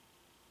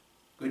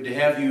Good to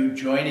have you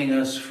joining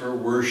us for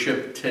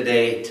worship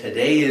today.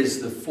 Today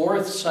is the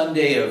fourth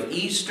Sunday of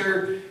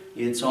Easter.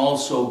 It's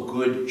also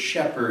Good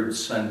Shepherd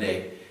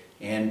Sunday.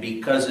 And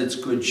because it's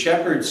Good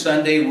Shepherd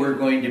Sunday, we're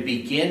going to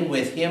begin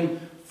with hymn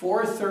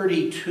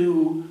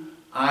 432,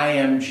 I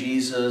Am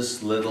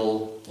Jesus'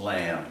 Little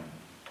Lamb.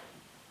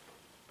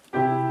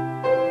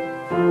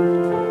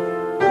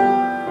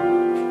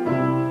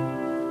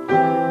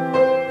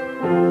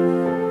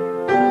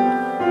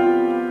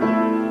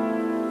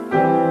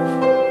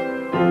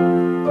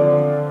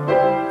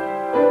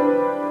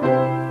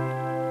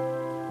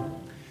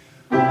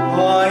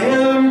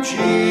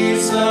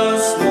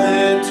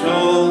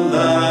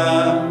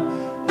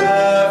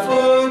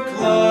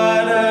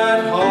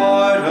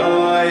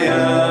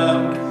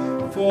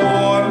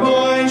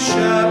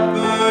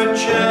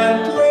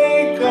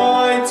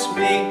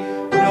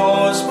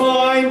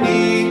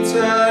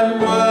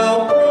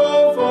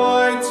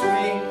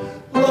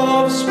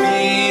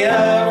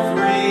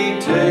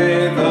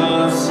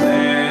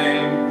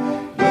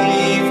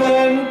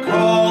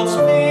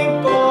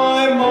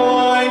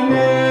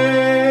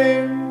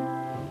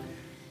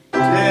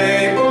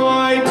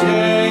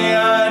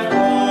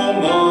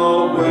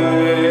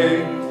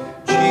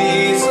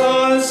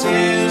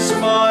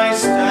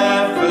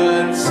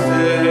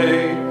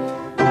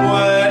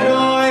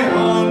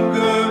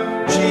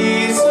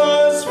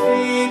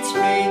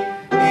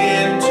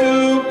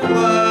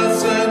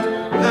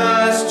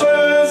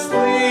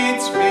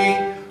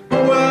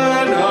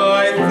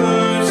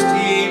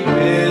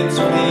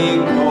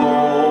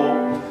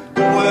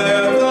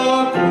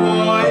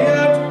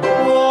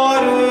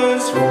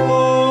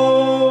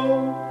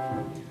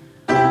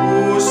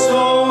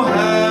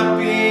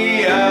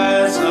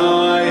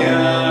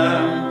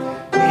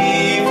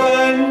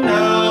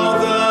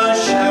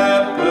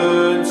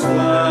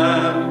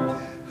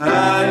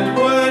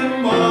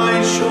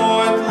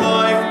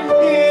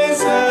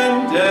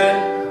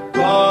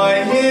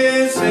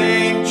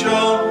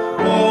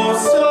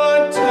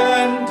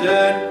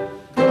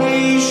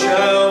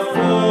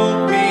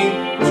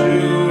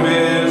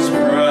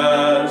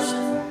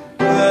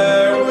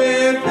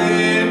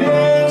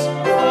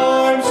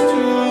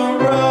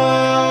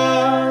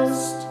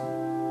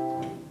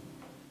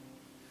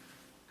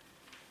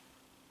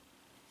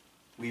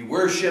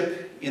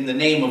 In the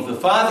name of the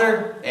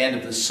Father, and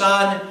of the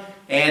Son,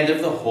 and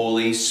of the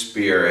Holy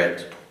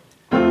Spirit.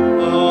 Amen.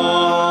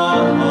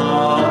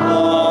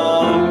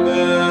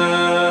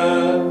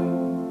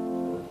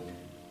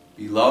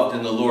 Beloved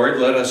in the Lord,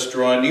 let us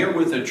draw near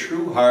with a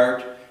true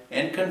heart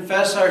and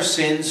confess our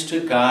sins to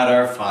God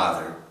our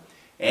Father,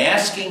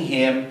 asking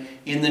Him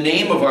in the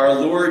name of our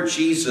Lord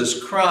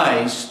Jesus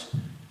Christ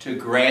to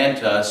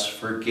grant us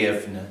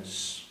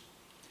forgiveness.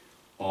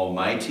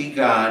 Almighty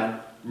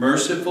God,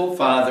 merciful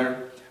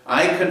Father,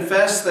 I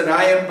confess that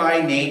I am by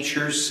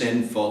nature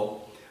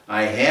sinful.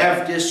 I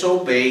have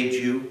disobeyed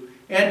you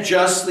and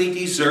justly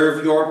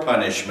deserve your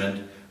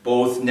punishment,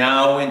 both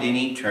now and in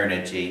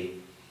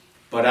eternity.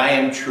 But I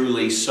am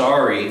truly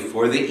sorry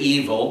for the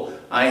evil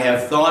I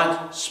have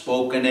thought,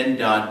 spoken, and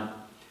done.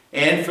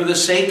 And for the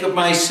sake of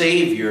my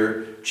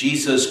Savior,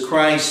 Jesus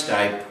Christ,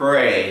 I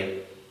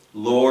pray,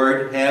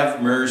 Lord,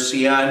 have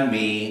mercy on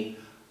me,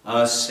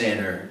 a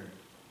sinner.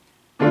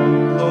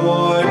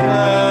 Lord,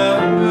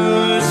 have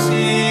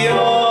mercy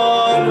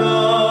on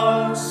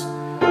us.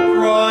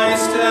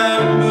 Christ,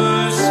 have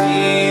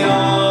mercy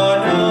on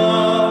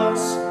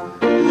us.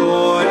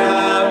 Lord,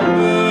 have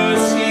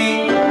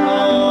mercy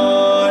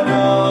on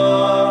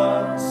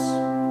us.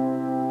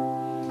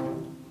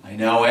 I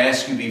now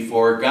ask you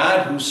before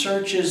God, who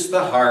searches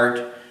the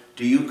heart,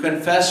 do you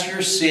confess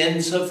your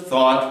sins of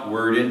thought,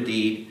 word, and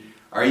deed?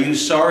 Are you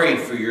sorry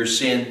for your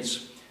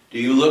sins? Do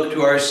you look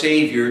to our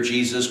Savior,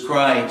 Jesus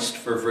Christ,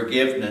 for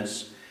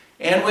forgiveness?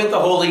 And with the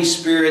Holy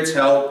Spirit's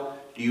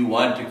help, do you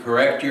want to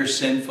correct your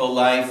sinful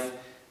life?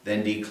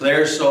 Then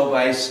declare so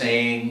by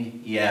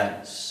saying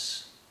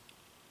yes.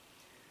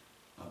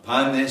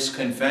 Upon this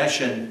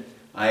confession,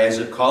 I, as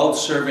a called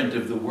servant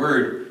of the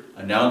Word,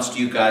 announce to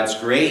you God's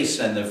grace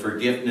and the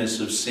forgiveness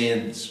of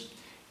sins.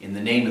 In the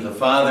name of the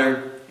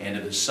Father, and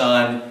of the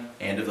Son,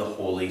 and of the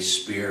Holy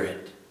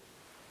Spirit.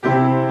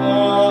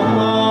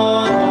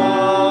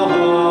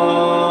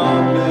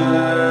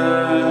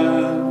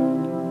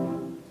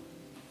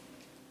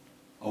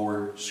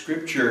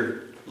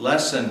 Scripture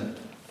lesson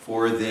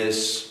for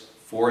this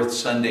fourth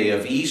Sunday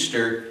of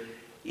Easter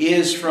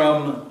is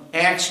from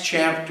Acts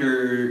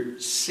chapter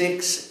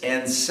 6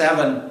 and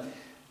 7,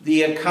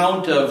 the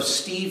account of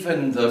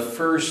Stephen, the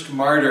first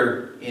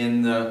martyr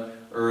in the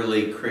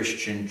early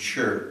Christian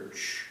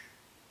church.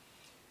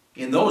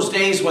 In those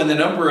days when the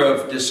number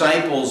of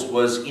disciples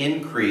was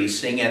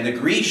increasing and the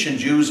Grecian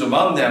Jews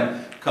among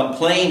them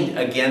complained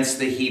against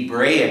the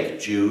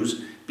Hebraic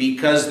Jews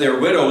because their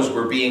widows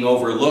were being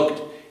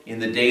overlooked in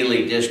the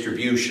daily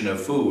distribution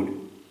of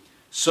food.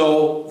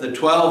 So the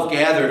 12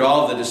 gathered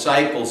all the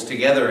disciples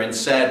together and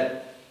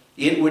said,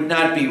 "It would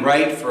not be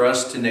right for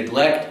us to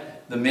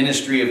neglect the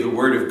ministry of the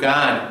Word of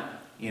God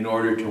in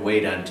order to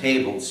wait on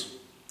tables.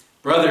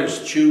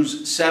 Brothers,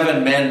 choose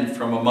 7 men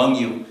from among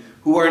you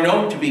who are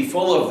known to be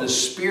full of the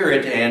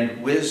Spirit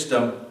and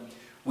wisdom.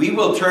 We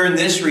will turn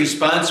this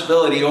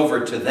responsibility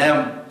over to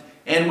them,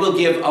 and will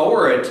give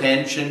our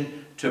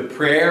attention to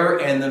prayer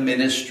and the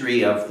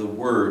ministry of the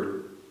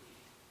Word."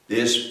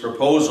 This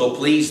proposal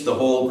pleased the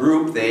whole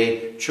group.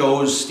 They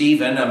chose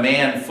Stephen, a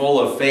man full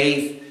of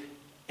faith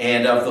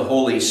and of the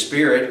Holy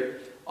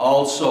Spirit,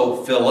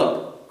 also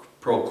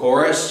Philip,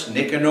 Prochorus,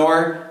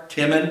 Nicanor,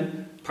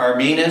 Timon,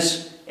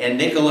 Parmenas, and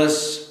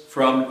Nicholas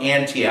from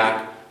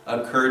Antioch, a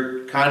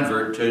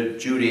convert to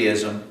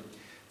Judaism.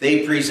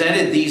 They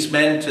presented these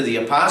men to the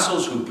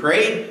apostles, who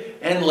prayed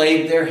and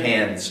laid their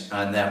hands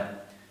on them.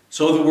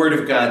 So the word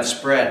of God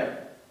spread.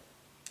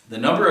 The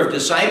number of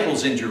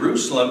disciples in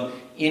Jerusalem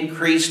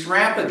increased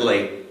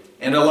rapidly,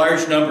 and a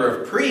large number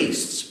of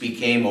priests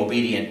became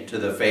obedient to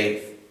the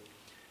faith.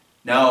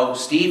 Now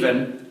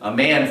Stephen, a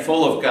man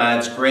full of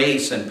God's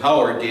grace and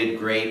power, did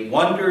great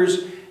wonders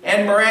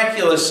and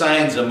miraculous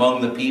signs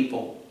among the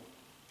people.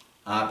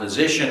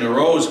 Opposition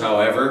arose,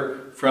 however,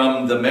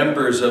 from the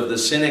members of the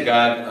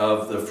synagogue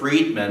of the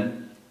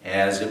freedmen,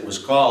 as it was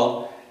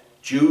called,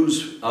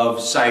 Jews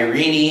of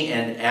Cyrene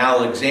and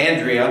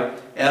Alexandria,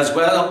 as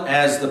well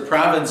as the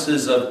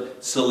provinces of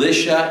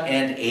Cilicia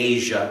and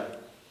Asia.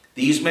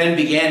 These men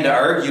began to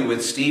argue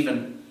with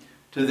Stephen.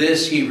 To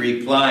this he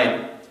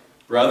replied,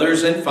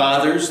 "Brothers and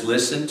fathers,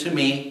 listen to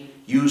me,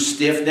 you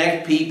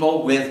stiff-necked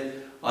people with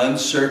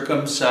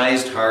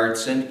uncircumcised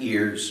hearts and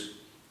ears.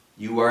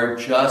 You are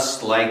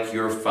just like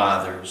your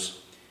fathers.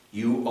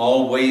 You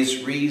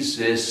always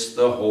resist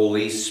the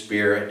Holy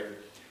Spirit.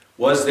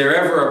 Was there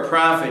ever a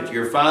prophet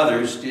your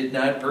fathers did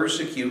not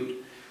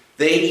persecute?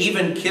 They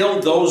even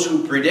killed those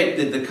who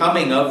predicted the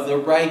coming of the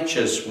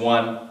righteous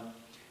one.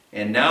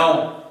 And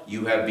now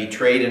you have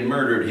betrayed and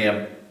murdered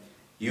him.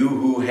 You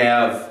who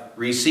have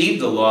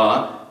received the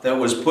law that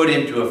was put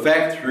into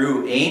effect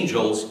through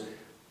angels,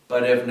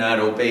 but have not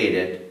obeyed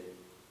it."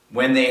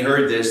 When they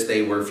heard this,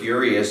 they were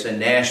furious and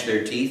gnashed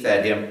their teeth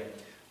at him.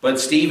 But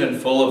Stephen,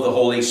 full of the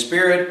Holy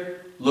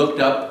Spirit, looked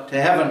up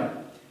to heaven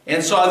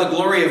and saw the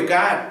glory of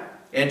God,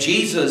 and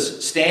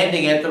Jesus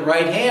standing at the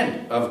right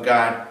hand of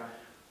God.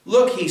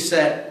 "Look," he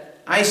said,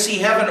 "I see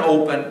heaven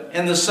open,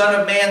 and the Son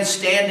of Man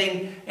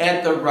standing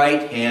at the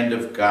right hand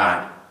of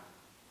God."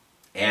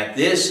 At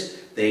this,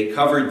 they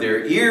covered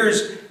their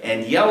ears,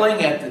 and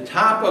yelling at the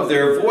top of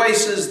their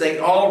voices, they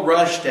all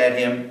rushed at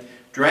him,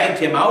 dragged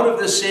him out of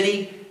the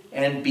city,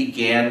 and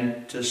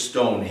began to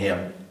stone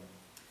him.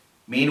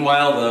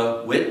 Meanwhile,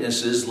 the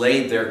witnesses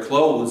laid their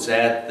clothes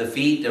at the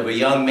feet of a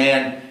young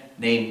man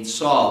named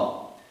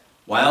Saul.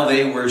 While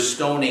they were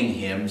stoning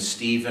him,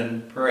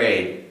 Stephen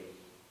prayed,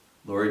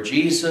 "Lord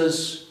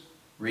Jesus,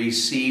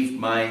 receive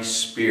my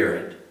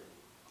spirit."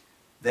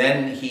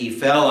 Then he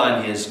fell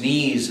on his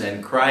knees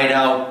and cried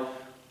out,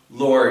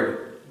 "Lord,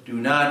 do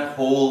not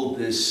hold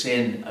this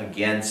sin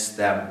against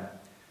them."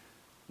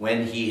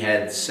 When he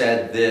had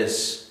said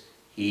this,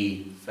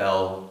 he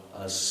fell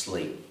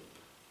asleep.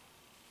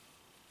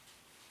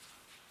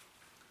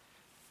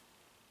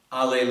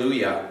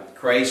 Alleluia.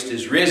 Christ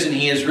is risen.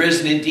 He is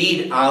risen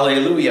indeed.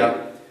 Alleluia.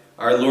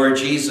 Our Lord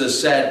Jesus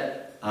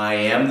said, "I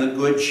am the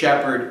good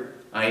shepherd.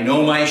 I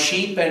know my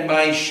sheep, and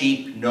my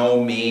sheep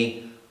know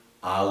me."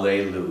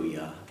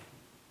 Alleluia.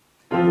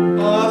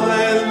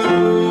 Alleluia.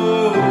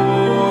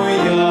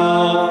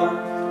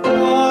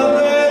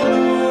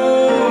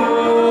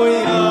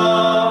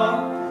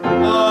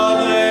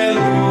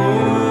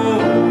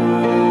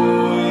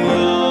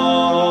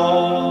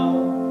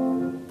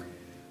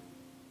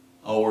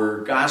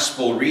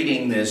 Gospel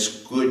reading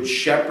this Good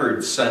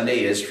Shepherd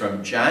Sunday is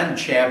from John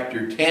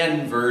chapter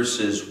 10,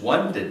 verses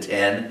 1 to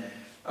 10,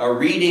 a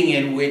reading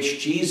in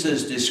which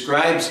Jesus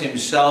describes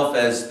himself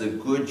as the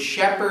Good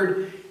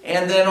Shepherd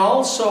and then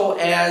also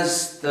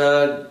as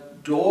the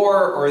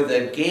door or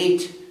the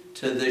gate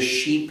to the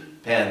sheep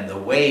pen, the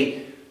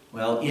way,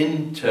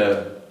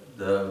 into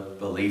the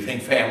believing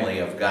family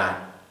of God.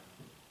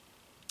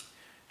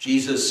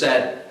 Jesus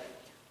said,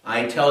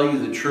 "I tell you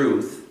the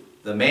truth.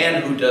 The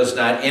man who does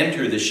not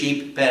enter the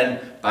sheep pen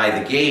by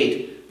the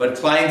gate, but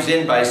climbs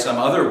in by some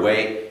other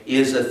way,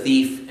 is a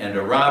thief and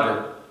a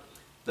robber.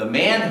 The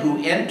man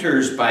who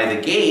enters by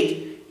the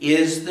gate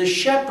is the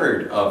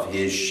shepherd of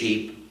his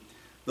sheep.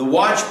 The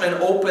watchman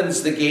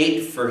opens the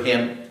gate for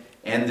him,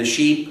 and the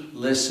sheep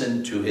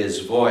listen to his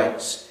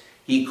voice.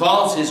 He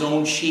calls his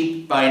own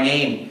sheep by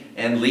name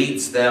and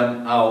leads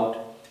them out.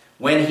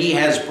 When he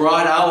has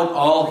brought out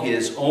all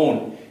his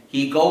own,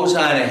 he goes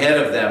on ahead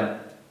of them,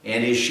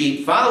 and his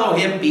sheep follow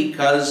him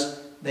because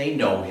they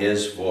know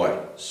his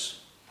voice.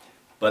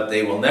 But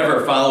they will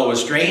never follow a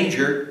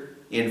stranger.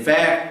 In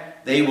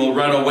fact, they will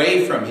run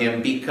away from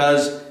him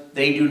because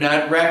they do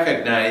not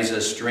recognize a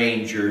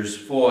stranger's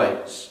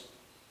voice."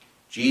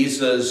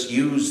 Jesus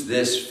used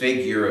this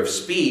figure of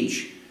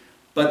speech,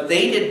 but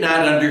they did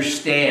not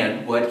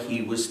understand what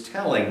he was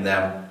telling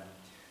them.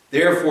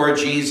 Therefore,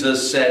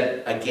 Jesus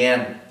said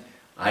again,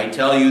 "I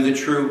tell you the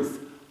truth.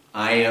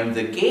 I am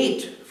the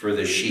gate for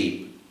the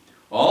sheep.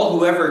 All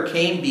who ever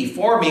came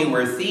before me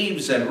were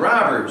thieves and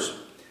robbers,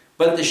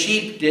 but the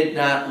sheep did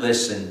not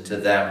listen to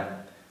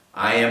them.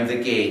 I am the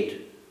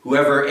gate.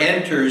 Whoever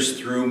enters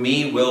through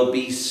me will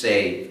be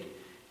saved.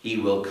 He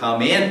will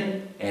come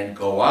in and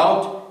go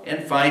out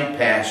and find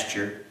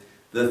pasture.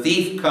 The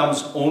thief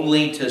comes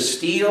only to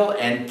steal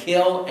and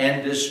kill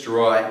and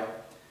destroy.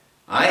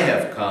 I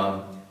have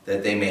come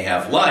that they may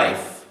have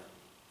life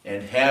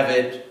and have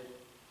it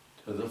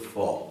to the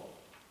full.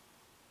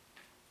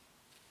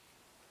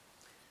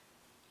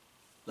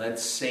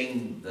 Let's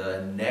sing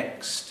the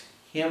next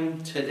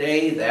hymn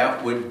today.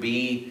 That would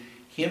be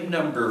hymn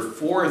number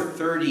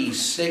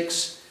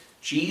 436,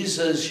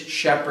 Jesus,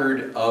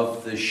 Shepherd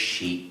of the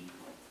Sheep.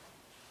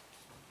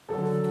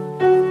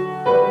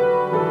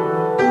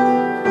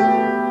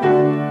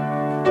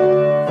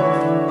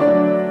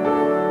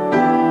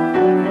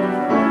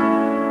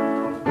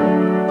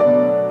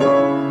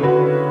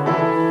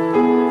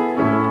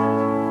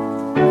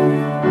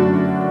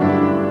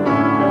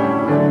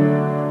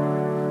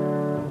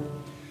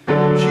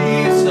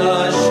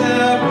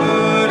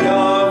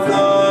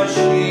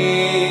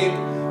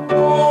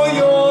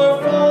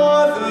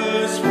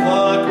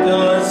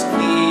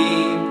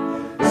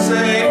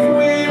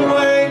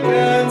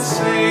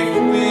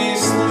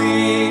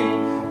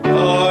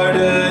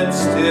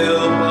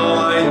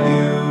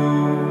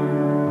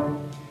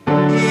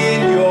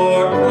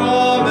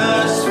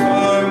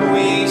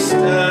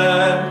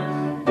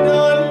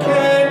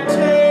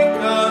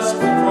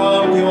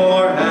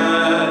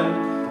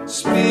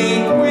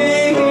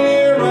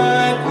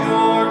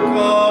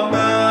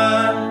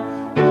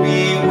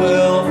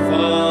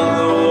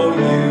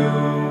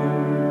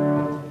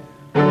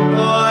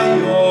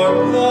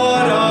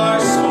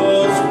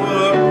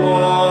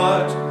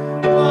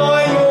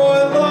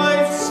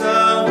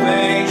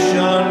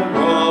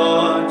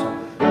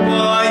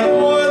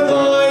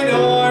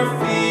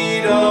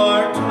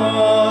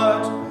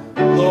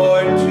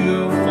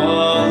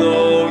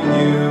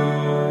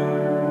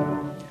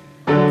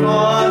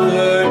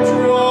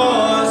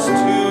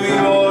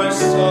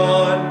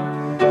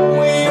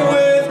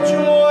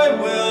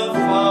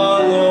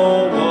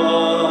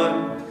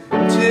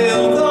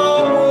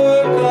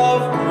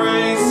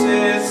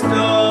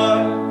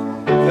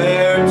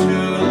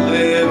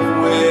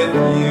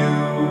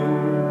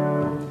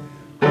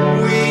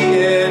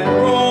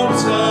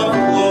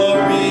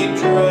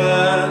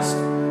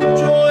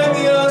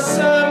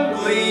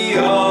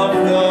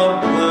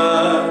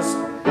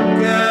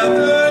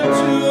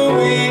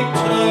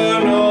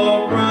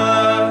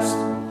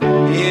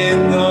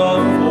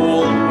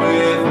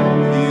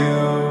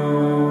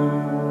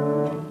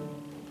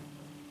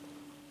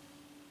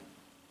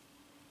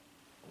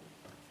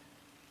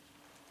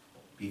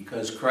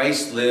 Because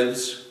Christ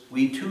lives,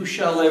 we too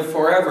shall live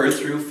forever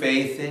through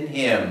faith in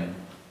him.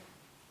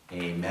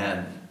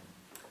 Amen.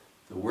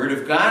 The Word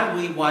of God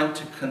we want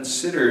to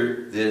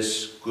consider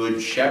this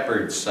Good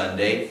Shepherd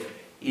Sunday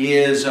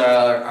is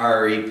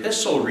our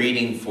epistle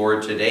reading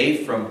for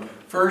today from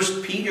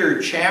 1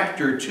 Peter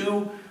chapter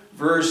 2,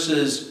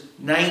 verses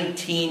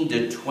 19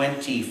 to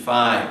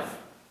 25.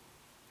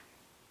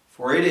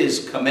 For it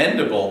is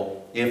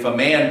commendable if a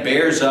man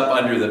bears up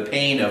under the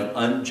pain of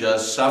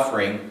unjust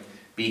suffering,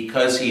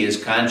 because he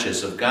is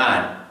conscious of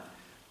God.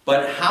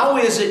 But how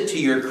is it to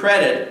your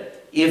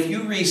credit if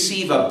you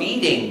receive a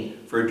beating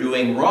for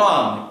doing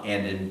wrong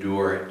and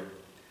endure it?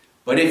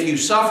 But if you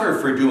suffer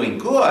for doing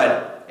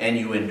good and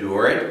you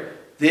endure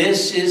it,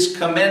 this is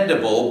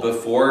commendable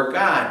before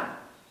God.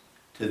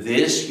 To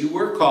this you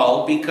were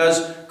called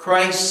because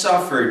Christ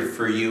suffered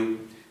for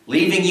you,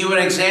 leaving you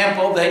an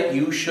example that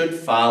you should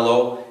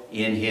follow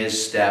in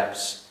his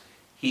steps.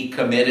 He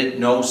committed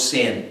no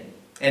sin,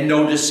 and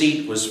no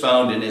deceit was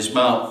found in his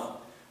mouth.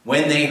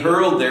 When they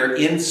hurled their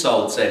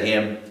insults at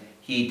him,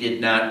 he did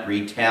not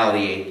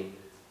retaliate.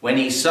 When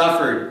he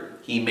suffered,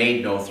 he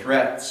made no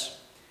threats.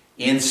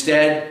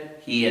 Instead,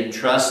 he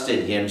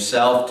entrusted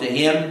himself to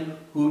him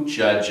who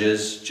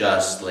judges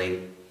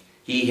justly.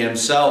 He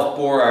himself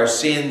bore our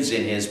sins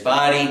in his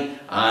body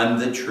on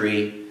the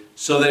tree,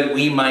 so that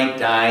we might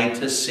die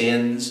to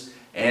sins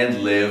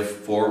and live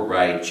for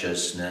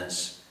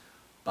righteousness.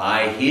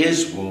 By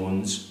his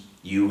wounds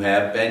you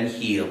have been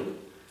healed.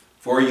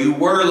 For you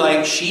were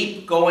like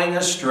sheep going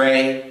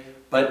astray,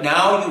 but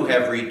now you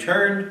have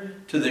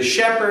returned to the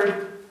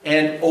shepherd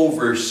and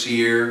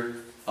overseer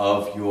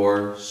of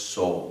your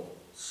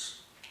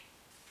souls.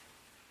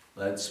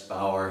 Let's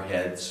bow our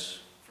heads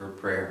for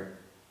prayer.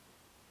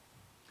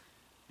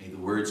 May the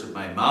words of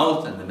my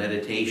mouth and the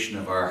meditation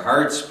of our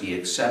hearts be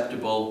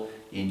acceptable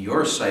in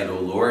your sight, O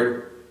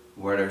Lord,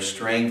 who art our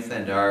strength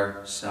and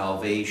our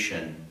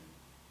salvation.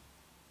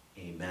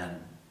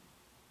 Amen.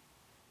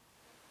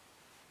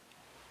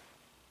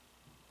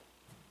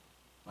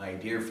 My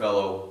dear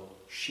fellow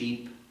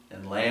sheep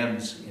and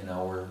lambs in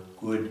our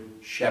Good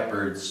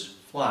Shepherd's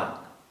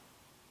flock.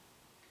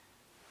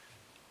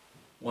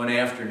 One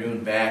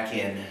afternoon back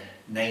in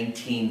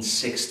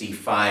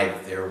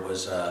 1965, there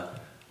was a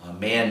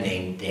man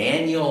named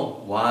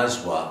Daniel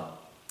Wazwa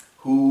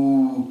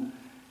who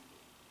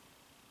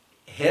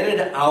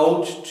headed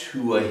out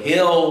to a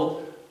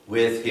hill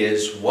with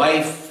his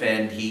wife,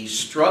 and he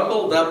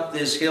struggled up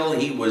this hill.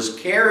 He was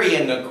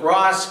carrying a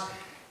cross,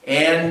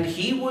 and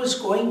he was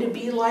going to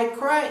be like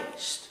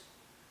Christ.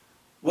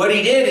 What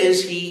he did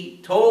is he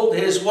told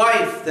his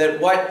wife that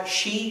what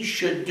she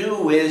should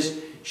do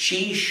is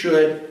she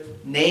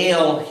should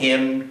nail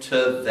him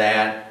to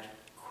that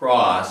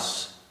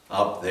cross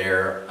up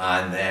there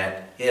on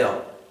that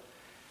hill.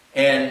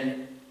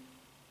 And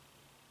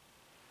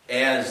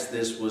as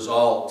this was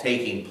all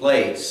taking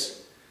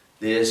place,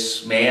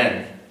 this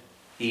man,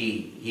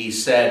 he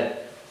said,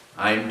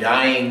 "I'm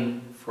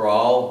dying for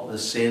all the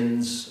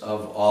sins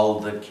of all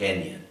the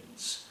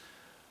Kenyans."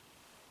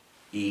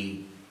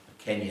 He,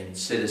 a Kenyan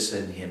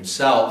citizen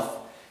himself,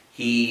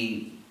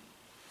 he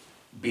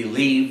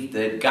believed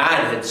that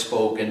God had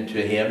spoken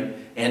to him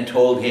and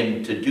told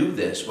him to do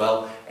this.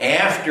 Well,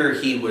 after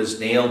he was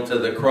nailed to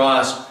the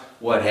cross,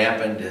 what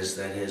happened is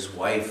that his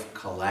wife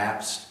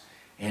collapsed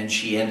and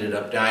she ended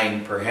up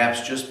dying,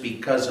 perhaps just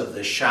because of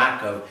the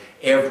shock of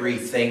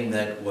everything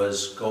that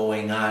was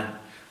going on.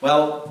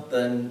 Well,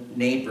 the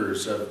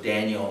neighbors of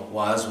Daniel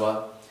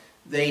Wazwa,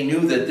 they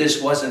knew that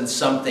this wasn't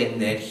something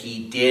that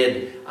he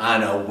did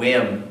on a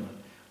whim.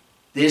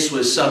 This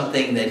was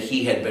something that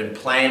he had been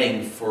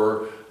planning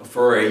for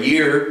a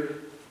year.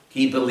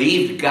 He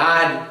believed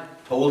God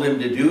told him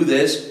to do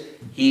this.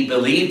 He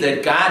believed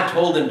that God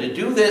told him to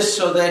do this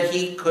so that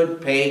he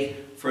could pay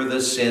for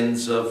the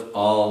sins of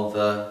all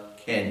the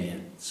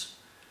Kenyans.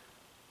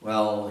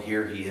 Well,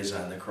 here he is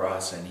on the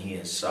cross and he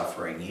is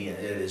suffering. It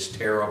is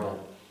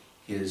terrible.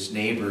 His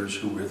neighbors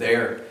who were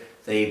there,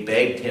 they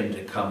begged him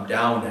to come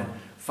down. And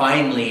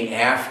finally,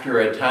 after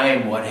a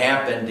time, what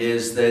happened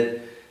is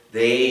that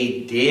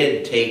they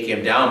did take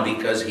him down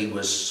because he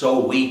was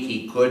so weak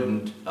he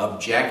couldn't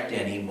object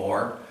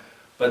anymore.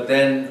 But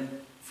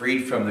then,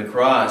 freed from the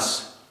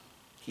cross,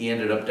 he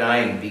ended up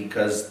dying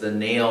because the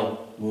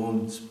nail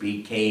wounds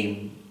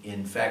became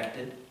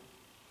infected.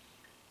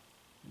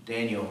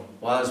 Daniel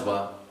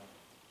Wazwa,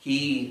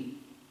 he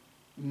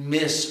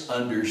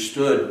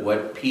misunderstood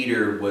what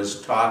Peter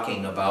was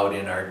talking about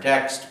in our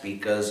text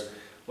because,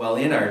 well,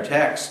 in our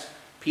text,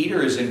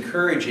 Peter is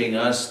encouraging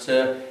us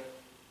to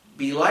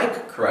be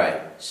like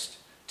Christ,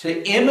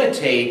 to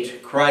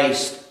imitate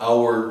Christ,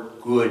 our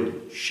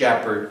good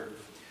shepherd.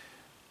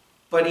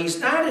 But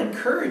he's not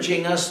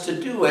encouraging us to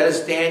do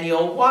as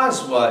Daniel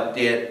Wazwa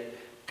did.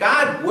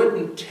 God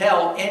wouldn't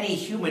tell any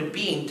human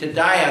being to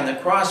die on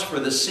the cross for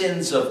the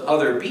sins of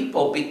other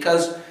people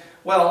because,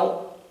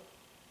 well,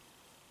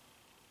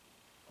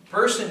 a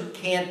person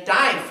can't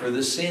die for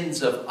the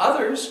sins of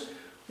others.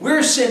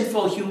 We're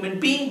sinful human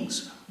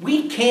beings.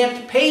 We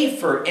can't pay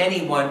for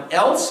anyone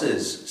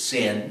else's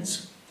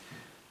sins.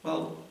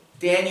 Well,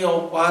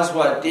 Daniel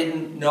Wazwa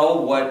didn't know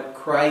what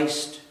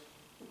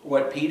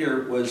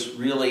Peter was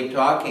really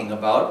talking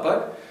about,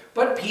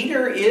 but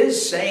Peter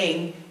is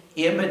saying,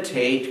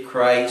 imitate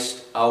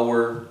Christ,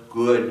 our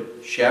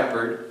good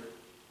shepherd.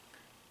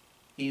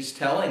 He's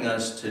telling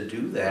us to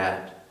do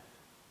that.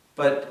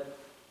 But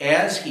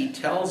as he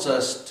tells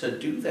us to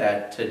do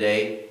that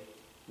today,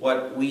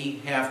 what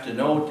we have to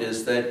note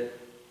is that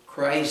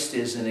Christ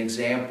is an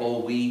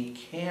example we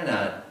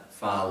cannot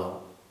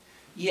follow.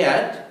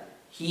 Yet,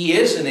 he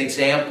is an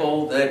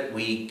example that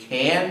we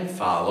can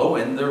follow,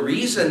 and the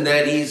reason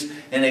that he's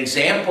an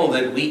example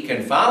that we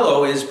can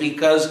follow is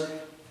because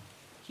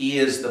he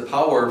is the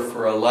power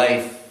for a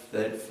life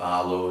that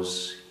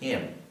follows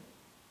him.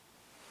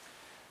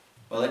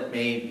 Well, it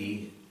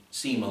may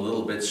seem a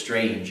little bit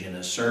strange in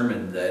a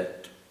sermon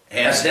that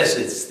has as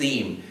its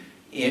theme,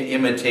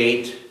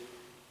 imitate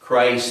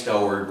Christ,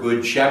 our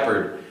good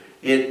shepherd.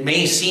 It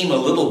may seem a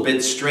little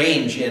bit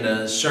strange in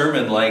a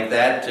sermon like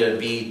that to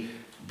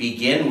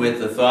begin with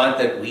the thought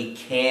that we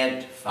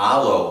can't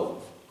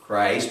follow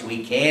Christ,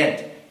 we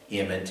can't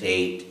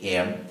imitate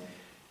him.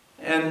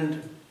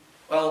 And,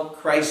 well,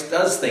 Christ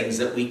does things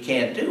that we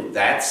can't do.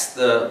 That's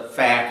the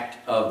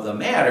fact of the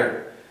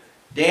matter.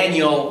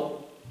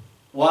 Daniel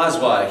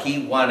Wazwa,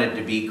 he wanted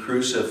to be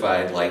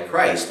crucified like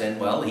Christ,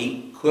 and, well,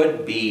 he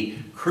could be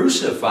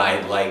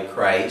crucified like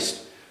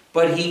Christ,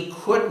 but he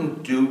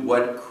couldn't do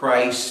what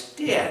Christ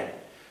did.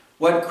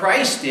 What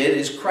Christ did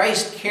is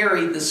Christ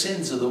carried the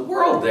sins of the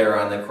world there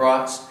on the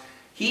cross.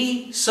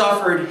 He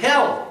suffered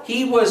hell.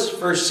 He was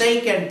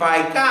forsaken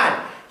by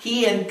God.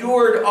 He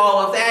endured all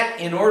of that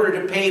in order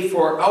to pay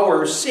for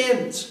our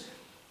sins.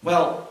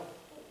 Well,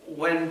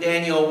 when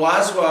Daniel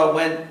Wazwa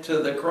went to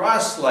the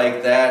cross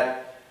like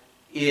that,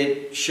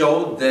 it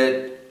showed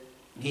that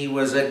he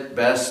was at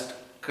best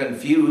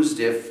confused,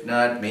 if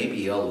not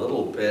maybe a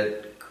little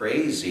bit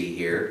crazy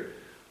here.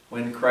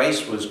 When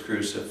Christ was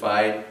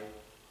crucified,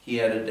 he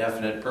had a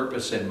definite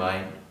purpose in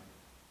mind,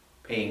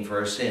 paying for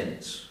our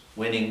sins,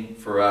 winning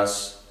for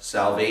us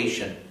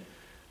salvation.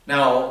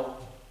 Now,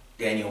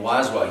 Daniel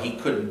Wazwa, he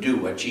couldn't do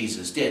what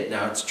Jesus did.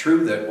 Now, it's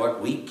true that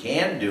what we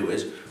can do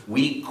is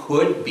we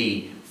could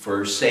be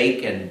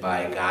forsaken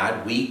by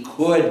God. We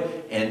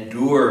could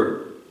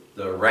endure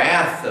the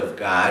wrath of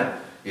God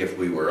if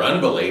we were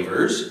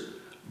unbelievers,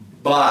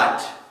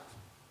 but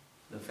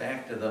the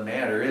fact of the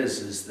matter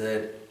is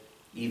that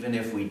even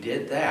if we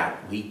did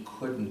that, we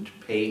couldn't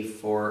pay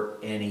for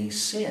any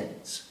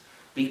sins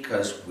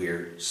because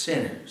we're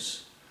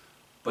sinners.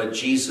 But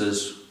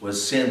Jesus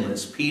was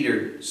sinless.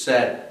 Peter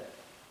said,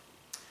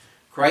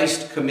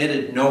 Christ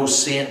committed no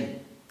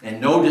sin,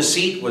 and no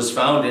deceit was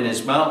found in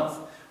his mouth.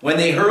 When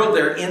they hurled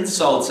their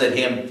insults at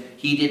him,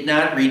 he did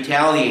not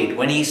retaliate.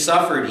 When he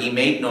suffered, he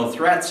made no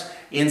threats.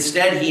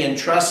 Instead, he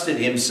entrusted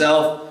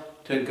himself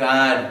to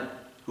God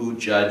who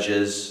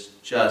judges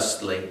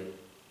justly.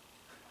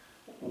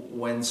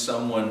 When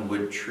someone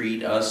would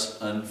treat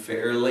us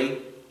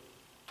unfairly,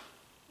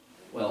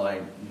 well,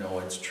 I know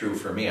it's true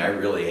for me. I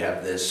really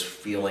have this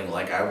feeling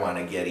like I want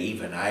to get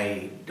even.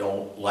 I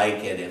don't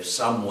like it if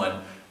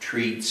someone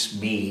treats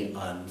me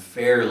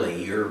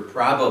unfairly. You're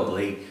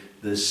probably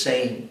the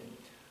same.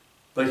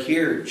 But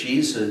here,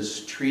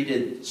 Jesus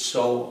treated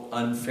so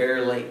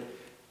unfairly,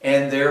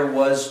 and there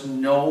was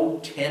no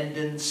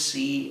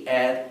tendency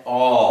at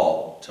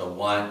all to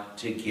want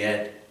to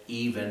get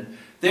even.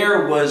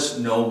 There was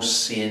no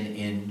sin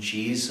in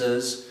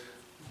Jesus.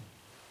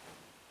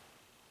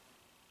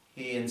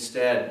 He,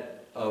 instead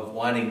of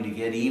wanting to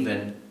get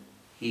even,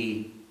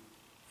 he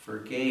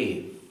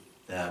forgave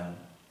them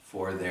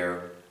for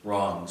their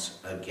wrongs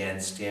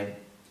against him.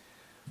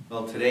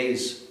 Well,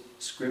 today's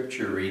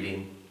scripture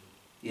reading,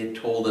 it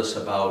told us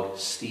about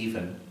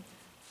Stephen,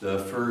 the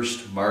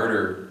first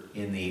martyr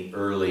in the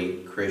early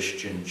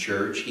Christian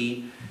church.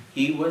 He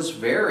was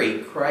very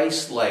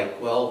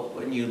Christ-like. Well,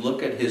 when you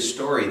look at his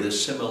story, the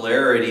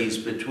similarities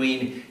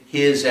between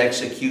his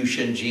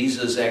execution,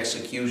 Jesus'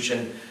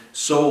 execution,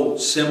 so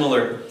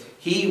similar.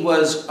 He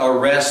was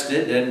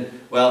arrested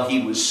and, well,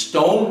 he was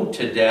stoned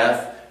to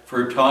death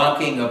for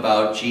talking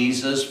about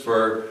Jesus,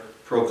 for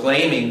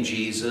proclaiming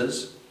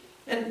Jesus.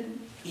 And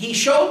he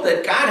showed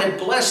that God had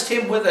blessed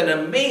him with an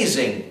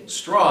amazing,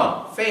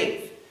 strong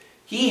faith.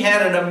 He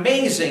had an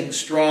amazing,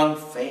 strong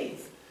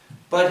faith.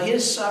 But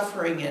his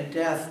suffering and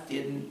death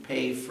didn't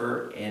pay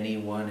for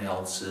anyone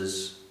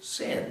else's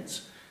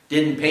sins.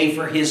 Didn't pay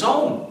for his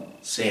own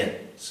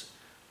sins.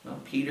 Well,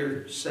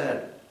 Peter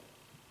said,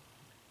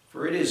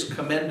 "For it is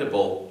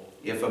commendable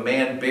if a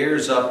man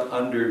bears up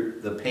under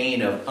the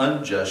pain of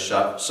unjust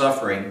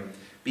suffering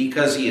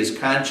because he is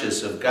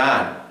conscious of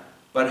God.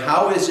 But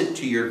how is it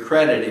to your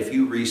credit if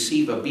you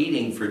receive a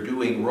beating for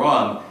doing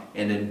wrong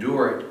and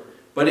endure it?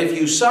 But if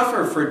you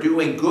suffer for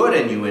doing good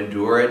and you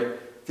endure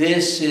it,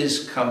 this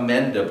is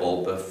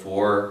commendable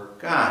before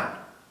God."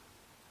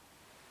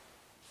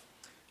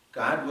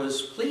 God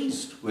was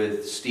pleased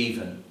with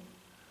Stephen,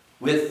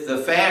 with the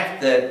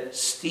fact that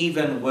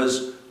Stephen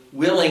was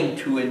willing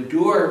to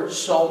endure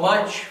so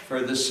much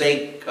for the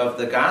sake of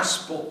the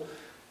gospel.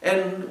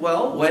 And,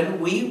 well, when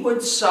we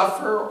would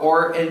suffer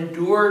or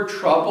endure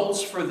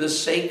troubles for the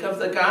sake of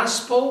the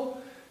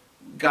gospel,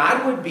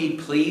 God would be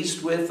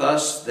pleased with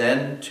us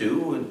then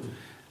too. And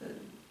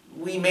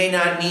we may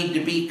not need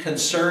to be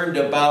concerned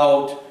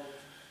about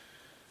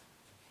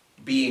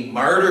being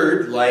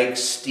martyred like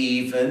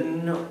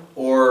Stephen,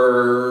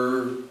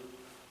 or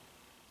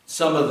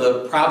some of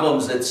the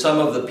problems that some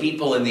of the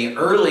people in the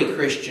early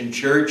Christian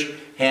church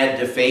had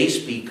to face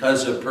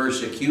because of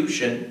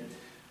persecution.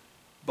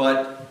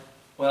 But,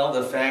 well,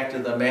 the fact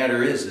of the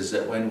matter is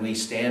that when we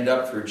stand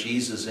up for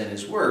Jesus and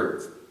his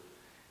word,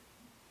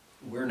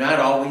 we're not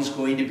always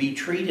going to be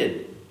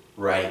treated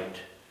right.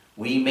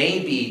 We may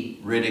be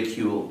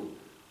ridiculed.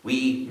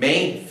 We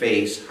may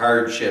face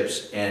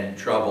hardships and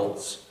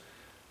troubles.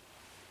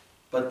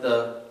 But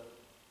the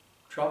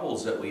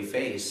troubles that we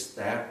face,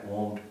 that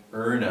won't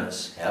earn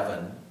us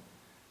heaven.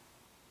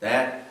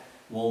 That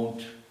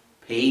won't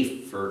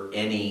pay for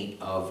any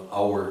of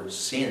our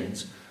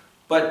sins.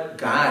 But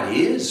God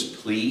is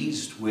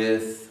pleased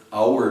with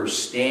our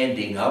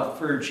standing up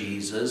for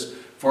Jesus,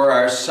 for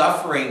our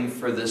suffering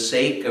for the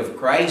sake of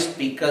Christ,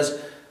 because,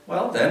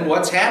 well, then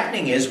what's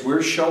happening is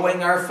we're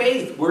showing our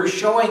faith. We're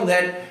showing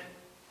that,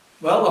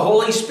 well, the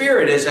Holy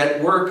Spirit is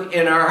at work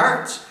in our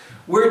hearts.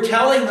 We're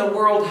telling the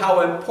world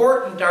how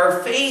important our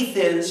faith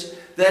is,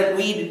 that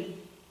we'd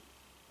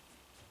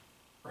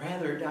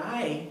rather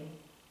die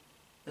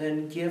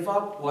than give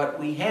up what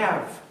we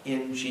have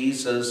in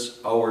Jesus,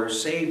 our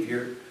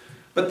Savior.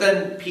 But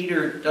then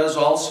Peter does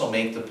also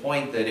make the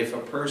point that if a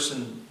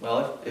person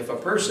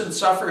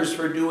suffers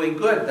for doing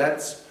good,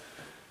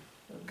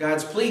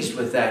 God's pleased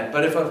with that.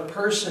 But if a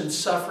person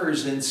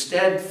suffers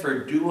instead for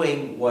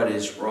doing what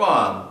is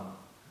wrong,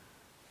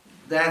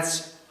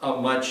 that's a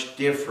much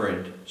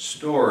different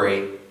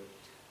story.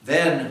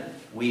 Then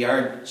we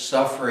aren't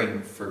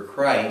suffering for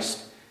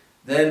Christ.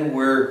 Then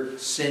we're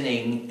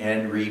sinning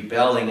and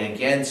rebelling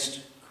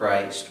against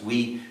Christ.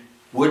 We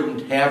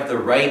wouldn't have the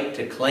right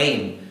to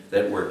claim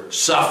that we're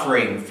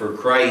suffering for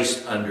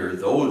Christ under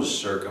those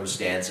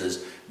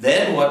circumstances.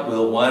 Then what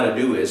we'll want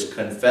to do is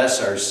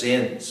confess our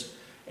sins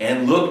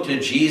and look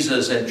to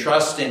Jesus and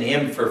trust in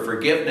him for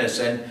forgiveness,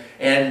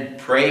 and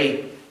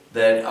pray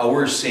that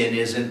our sin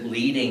isn't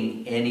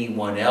leading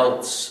anyone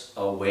else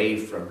away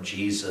from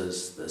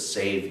Jesus, the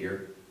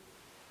Savior.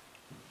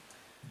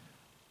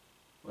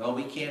 Well,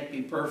 we can't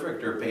be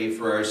perfect or pay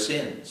for our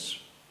sins.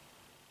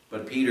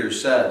 But Peter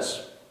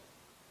says,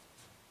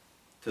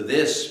 to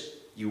this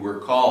you were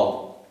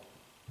called,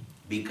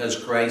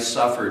 because Christ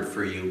suffered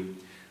for you,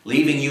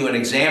 leaving you an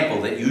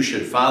example that you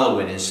should follow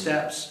in his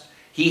steps.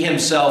 He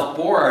himself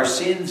bore our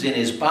sins in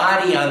his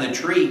body on the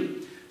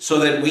tree, so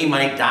that we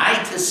might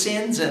die to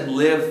sins and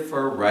live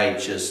for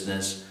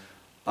righteousness.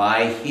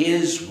 By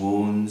his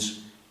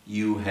wounds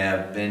you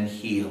have been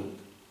healed.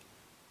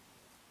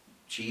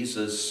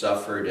 Jesus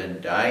suffered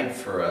and died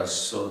for us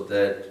so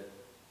that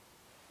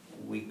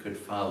we could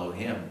follow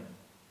him.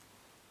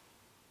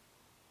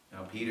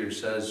 Now Peter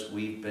says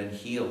we've been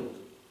healed.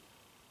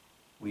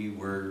 We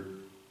were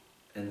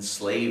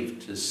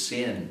enslaved to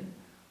sin.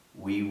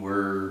 We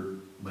were,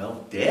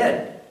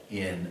 dead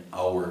in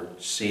our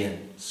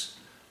sins.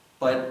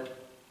 But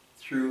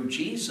through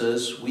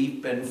Jesus,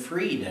 we've been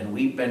freed. And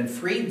we've been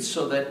freed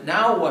so that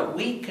now what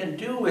we can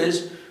do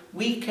is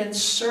we can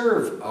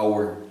serve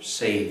our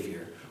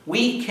Savior.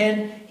 We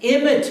can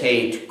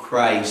imitate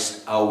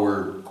Christ,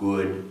 our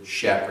good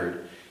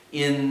shepherd.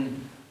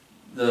 In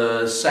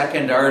the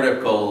second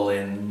article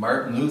in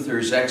Martin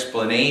Luther's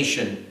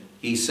explanation,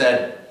 he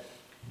said,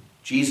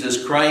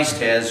 Jesus Christ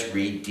has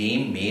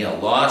redeemed me, a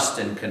lost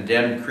and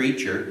condemned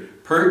creature,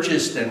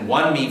 purchased and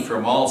won me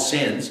from all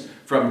sins,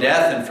 from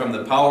death and from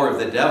the power of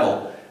the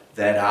devil,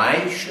 that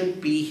I should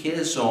be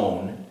his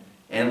own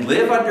and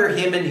live under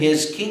him in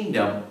his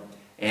kingdom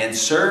and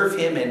serve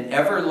him in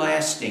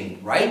everlasting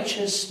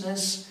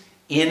righteousness,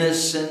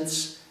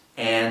 innocence,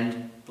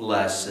 and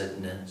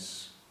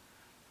blessedness.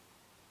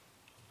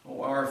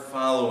 Our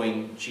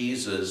following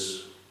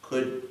Jesus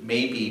could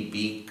maybe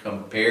be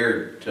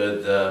compared to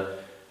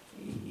the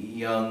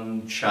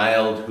young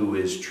child who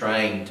is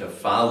trying to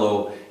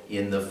follow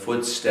in the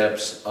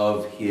footsteps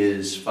of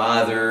his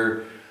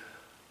father.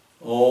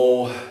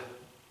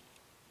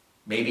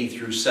 Maybe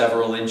through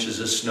several inches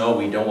of snow.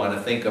 We don't want to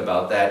think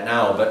about that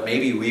now, but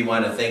maybe we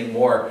want to think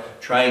more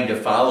trying to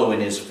follow in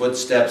his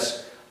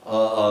footsteps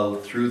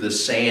through the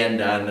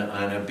sand on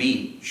a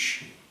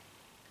beach.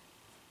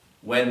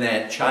 When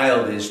that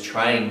child is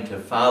trying to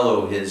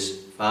follow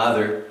his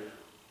father,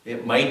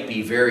 it might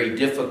be very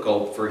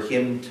difficult for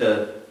him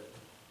to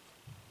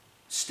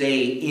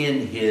stay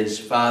in his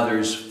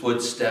father's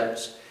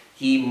footsteps.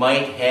 He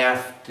might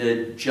have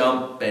to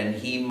jump and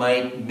he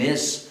might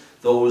miss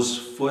those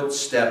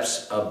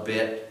footsteps a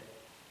bit.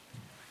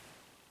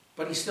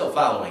 But he's still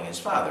following his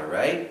father,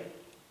 right?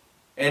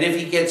 And if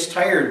he gets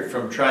tired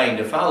from trying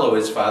to follow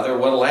his father,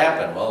 what'll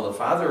happen? Well, the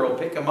father will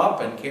pick him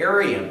up and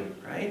carry him,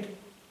 right?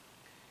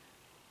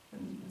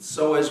 And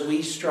so as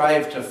we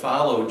strive to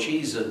follow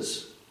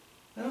Jesus,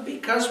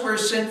 because we're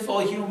sinful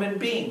human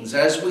beings,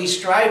 as we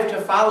strive to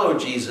follow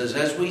Jesus,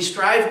 as we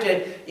strive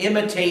to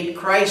imitate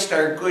Christ,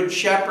 our good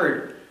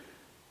shepherd,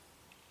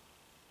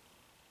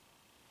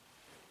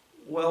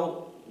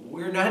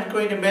 we're not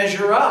going to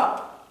measure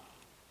up.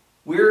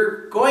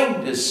 We're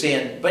going to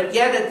sin, but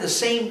yet at the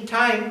same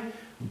time,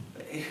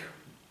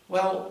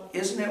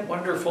 isn't it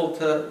wonderful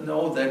to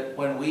know that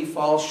when we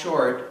fall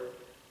short,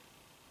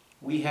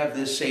 we have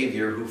this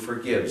Savior who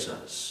forgives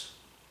us.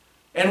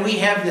 And we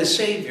have this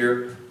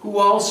Savior who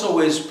also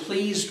is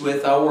pleased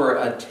with our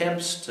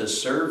attempts to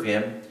serve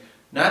him.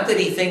 Not that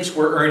he thinks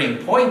we're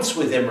earning points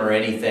with him or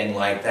anything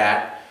like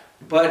that,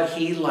 but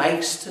he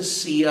likes to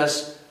see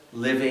us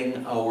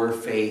living our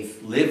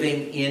faith,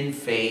 living in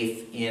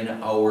faith in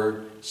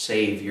our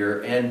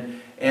Savior.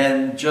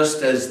 And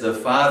just as the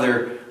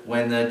father,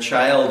 when the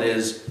child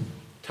is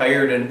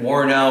tired and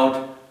worn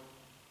out,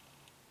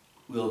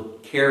 will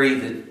carry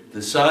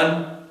the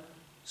son,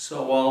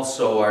 so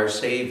also our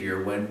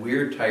Savior, when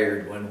we're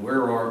tired, when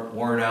we're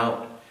worn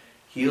out,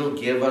 he'll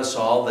give us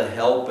all the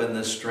help and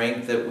the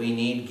strength that we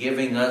need,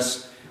 giving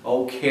us,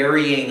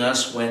 carrying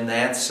us when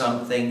that's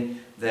something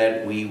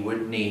that we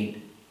would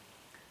need.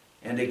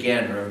 And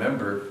again,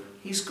 remember,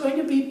 he's going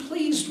to be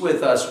pleased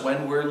with us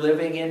when we're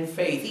living in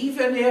faith,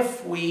 even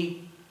if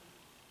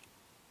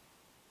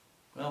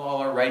all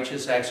our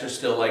righteous acts are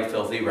still like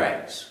filthy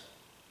rags.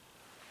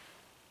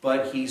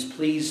 But he's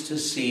pleased to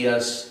see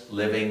us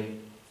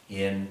living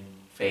in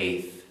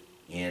faith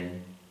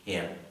in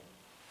him.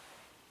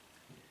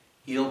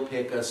 He'll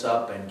pick us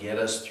up and get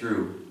us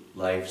through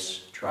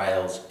life's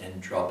trials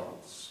and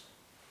troubles.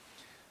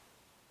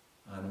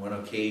 On one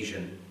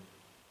occasion,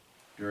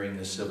 during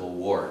the Civil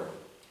War,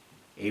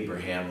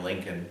 Abraham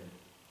Lincoln,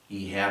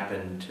 he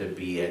happened to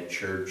be at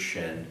church,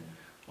 and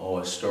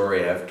a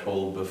story I've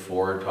told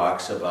before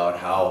talks about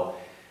how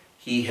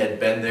he had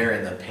been there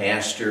and the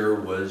pastor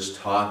was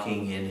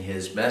talking in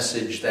his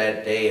message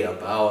that day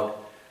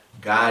about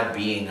God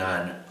being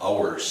on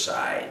our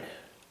side.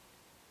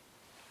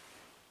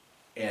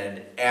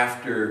 And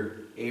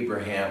after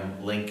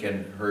Abraham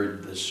Lincoln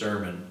heard the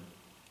sermon,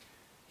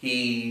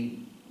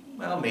 he,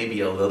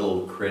 maybe a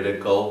little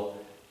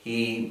critical,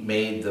 he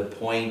made the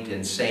point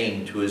in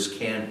saying to his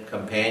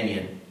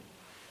companion,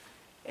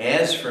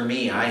 "As for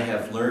me, I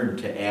have learned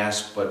to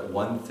ask but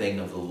one thing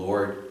of the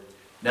Lord,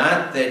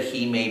 not that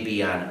he may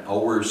be on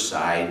our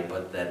side,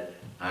 but that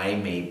I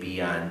may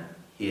be on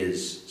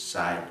his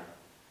side.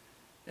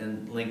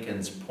 And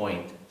Lincoln's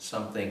point,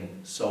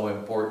 something so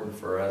important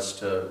for us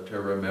to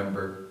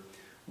remember.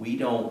 We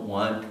don't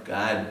want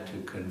God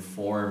to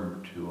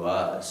conform to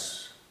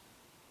us.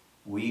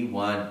 We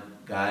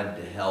want God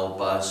to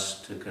help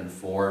us to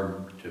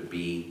conform to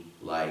be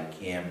like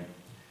him.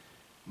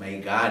 May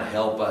God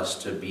help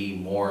us to be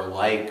more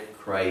like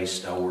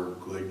Christ, our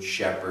good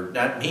shepherd.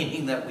 Not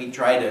meaning that we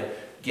try to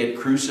get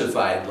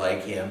crucified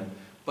like him,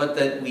 but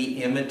that we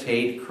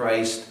imitate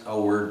Christ,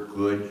 our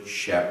good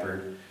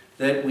shepherd.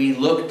 That we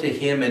look to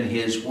him and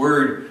his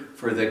word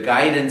for the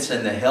guidance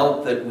and the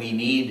help that we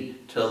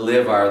need to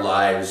live our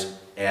lives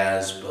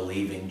as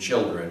believing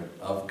children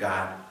of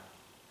God.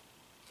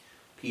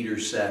 Peter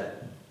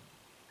said,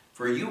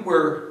 "For you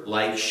were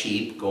like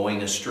sheep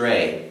going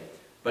astray,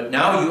 but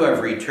now you have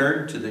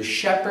returned to the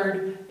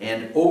shepherd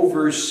and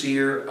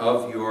overseer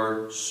of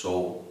your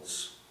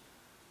souls."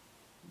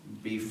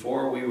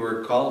 Before we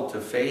were called to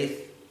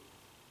faith,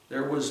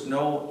 there was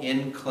no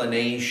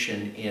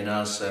inclination in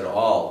us at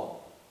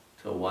all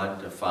to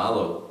want to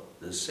follow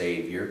the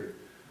Savior.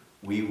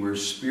 We were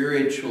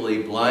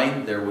spiritually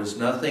blind. There was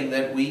nothing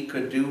that we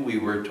could do. We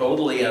were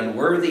totally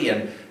unworthy,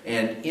 and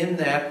in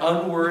that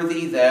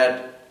unworthy,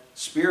 that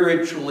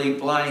spiritually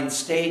blind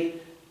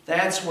state,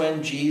 that's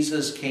when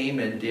Jesus came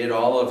and did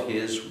all of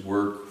his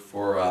work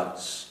for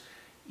us.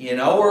 In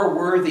our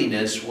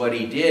worthiness, what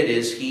he did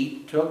is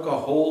he took a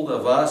hold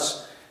of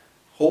us,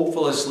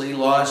 hopelessly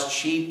lost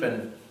sheep,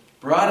 and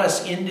brought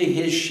us into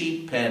his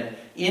sheep pen,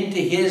 into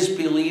his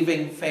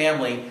believing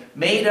family,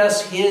 made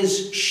us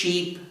his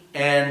sheep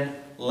and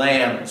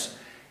lambs,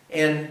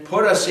 and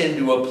put us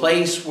into a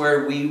place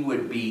where we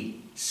would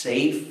be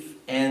safe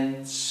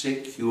and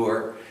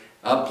secure.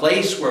 A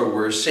place where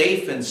we're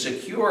safe and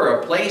secure,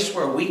 a place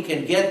where we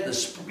can get the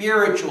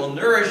spiritual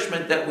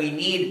nourishment that we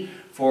need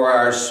for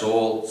our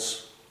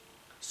souls,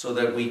 so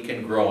that we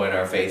can grow in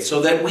our faith, so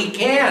that we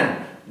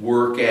can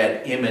work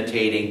at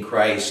imitating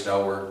Christ,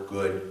 our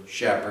good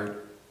shepherd.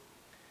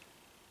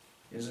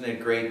 Isn't it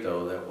great,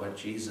 though, that what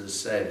Jesus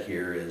said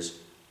here is,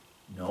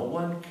 no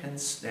one can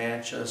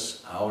snatch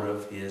us out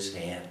of his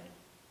hand.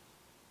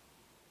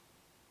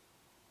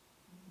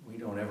 We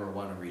don't ever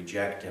want to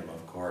reject him,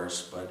 of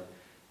course, but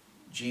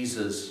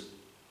Jesus,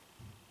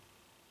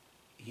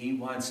 he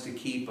wants to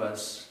keep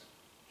us.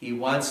 He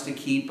wants to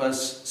keep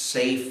us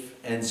safe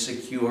and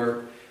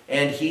secure.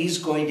 And he's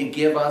going to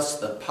give us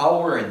the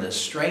power and the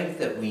strength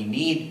that we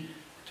need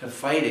to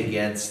fight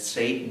against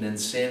Satan and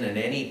sin and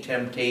any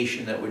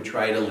temptation that would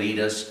try to lead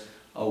us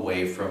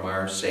away from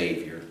our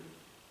Savior.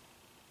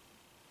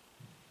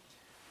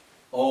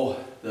 Oh,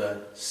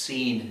 the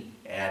scene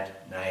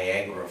at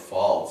Niagara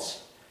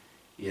Falls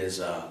is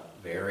a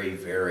very,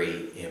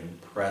 very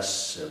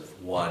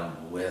impressive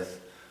one, with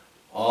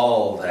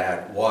all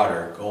that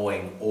water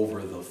going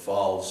over the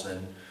falls.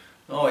 And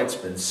it's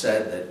been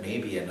said that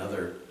maybe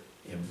another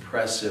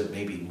impressive,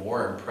 maybe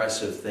more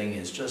impressive thing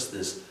is just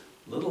this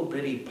little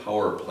bitty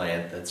power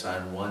plant that's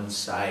on one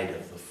side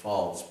of the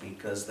falls,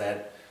 because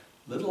that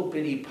little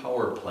bitty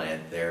power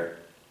plant there,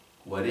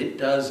 what it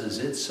does is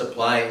it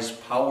supplies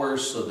power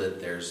so that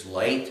there's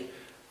light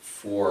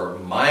for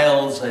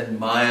miles and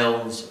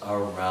miles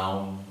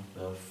around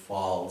the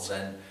falls.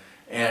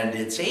 And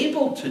it's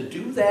able to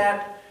do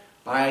that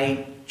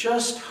by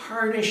just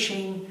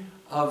harnessing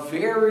a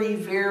very,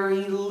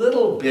 very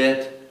little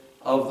bit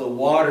of the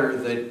water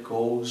that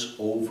goes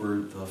over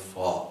the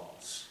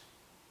falls.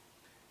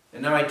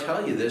 And now I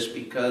tell you this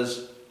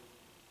because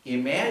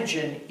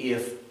imagine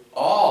if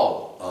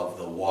all of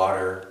the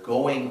water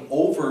going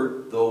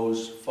over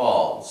those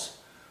falls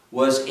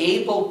was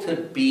able to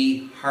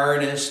be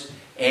harnessed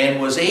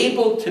and was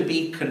able to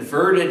be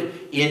converted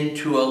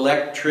into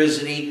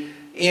electricity.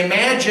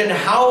 Imagine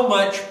how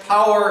much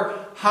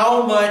power,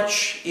 how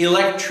much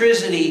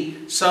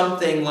electricity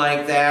something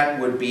like that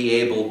would be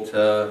able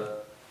to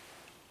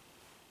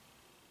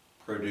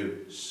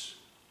produce.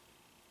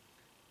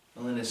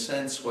 Well, in a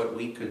sense, what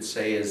we could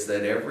say is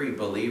that every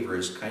believer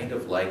is kind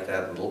of like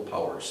that little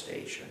power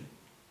station.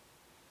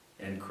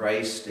 And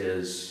Christ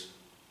is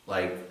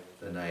like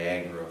the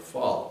Niagara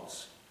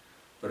Falls.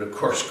 But of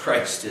course,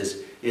 Christ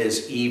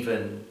is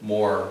even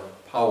more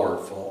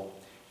powerful.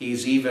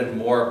 He's even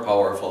more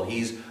powerful.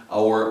 He's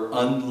our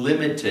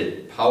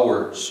unlimited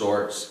power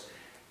source.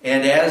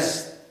 And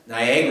as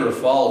Niagara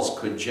Falls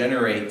could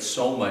generate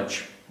so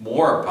much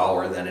more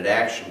power than it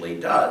actually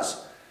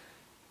does,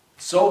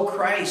 so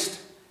Christ,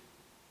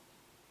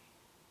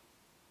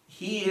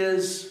 He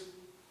is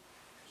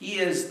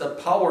the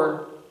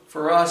power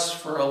for us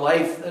for a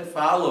life that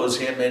follows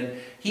Him. And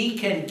He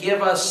can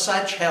give us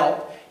such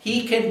help.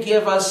 He can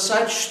give us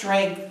such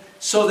strength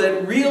so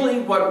that really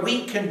what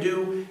we can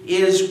do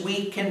is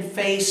we can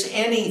face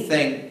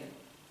anything.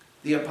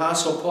 The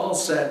Apostle Paul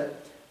said,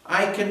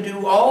 I can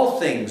do all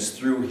things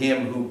through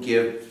Him who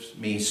gives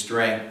me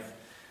strength.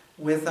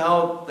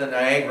 Without the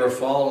Niagara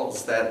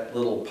Falls, that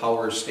little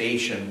power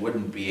station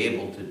wouldn't be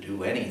able to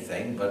do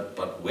anything.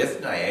 But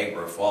with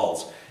Niagara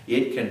Falls,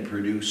 it can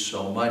produce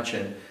so much.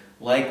 And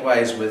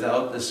likewise,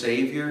 without the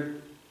Savior,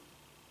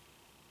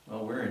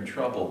 well, we're in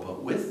trouble,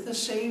 but with the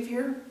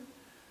Savior?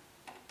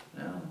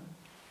 No.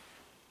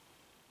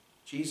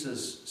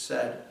 Jesus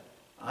said,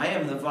 I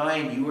am the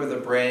vine, you are the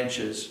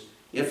branches.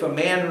 If a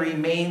man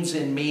remains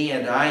in me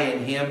and I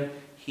in him,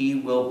 he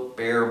will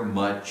bear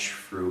much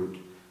fruit.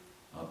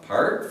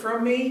 Apart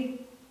from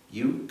me,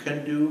 you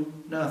can do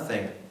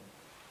nothing.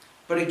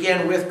 But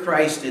again, with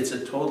Christ, it's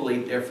a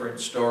totally different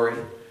story.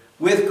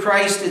 With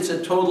Christ, it's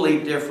a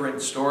totally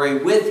different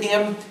story. With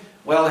him,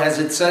 well, as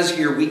it says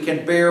here, we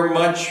can bear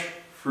much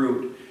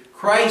fruit.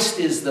 Christ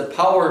is the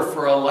power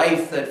for a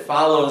life that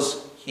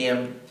follows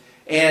him.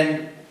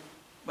 And,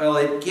 well,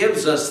 it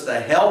gives us the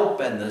help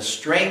and the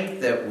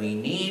strength that we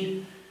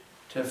need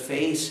to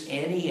face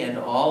any and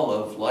all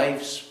of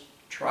life's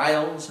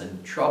trials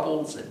and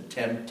troubles and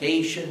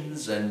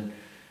temptations and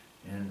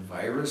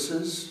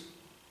viruses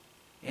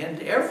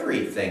and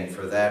everything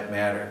for that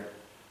matter.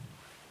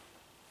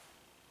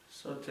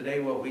 So today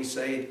what we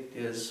say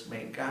is,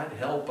 may God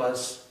help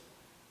us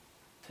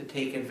to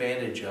take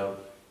advantage of,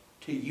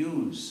 to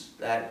use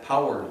that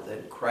power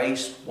that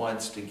Christ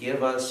wants to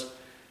give us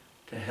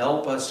to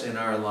help us in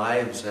our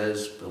lives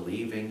as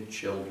believing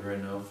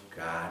children of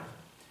God,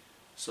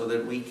 so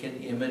that we can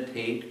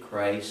imitate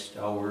Christ,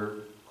 our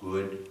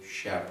good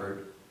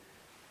shepherd.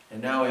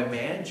 And now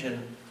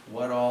imagine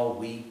what all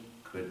we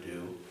could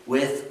do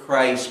with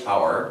Christ's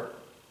power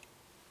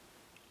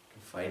to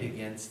fight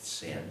against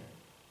sin,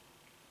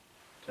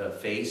 to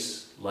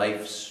face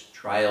life's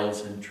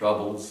trials and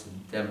troubles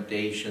and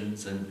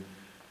temptations and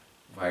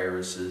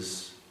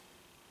viruses,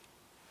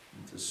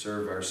 and to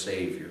serve our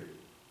Savior.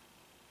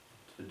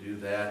 To do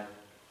that,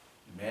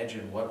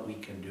 imagine what we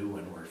can do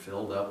when we're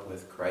filled up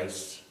with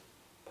Christ's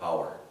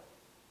power.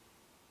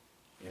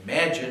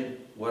 Imagine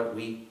what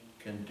we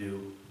can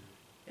do.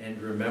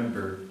 And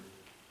remember,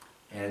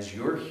 as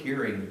you're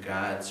hearing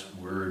God's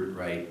word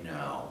right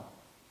now,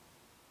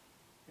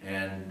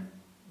 and,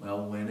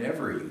 well,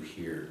 whenever you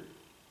hear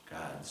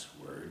God's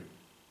word,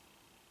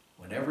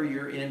 whenever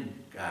you're in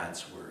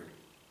God's word,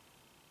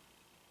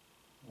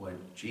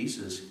 what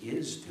Jesus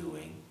is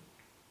doing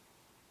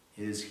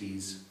is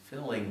he's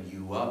filling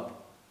you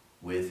up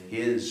with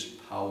his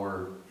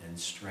power and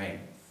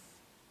strength.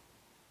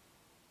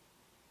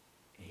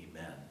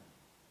 Amen.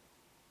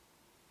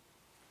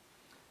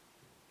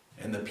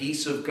 And the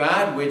peace of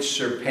God, which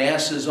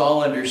surpasses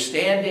all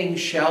understanding,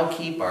 shall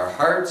keep our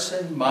hearts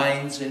and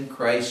minds in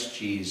Christ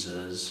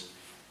Jesus.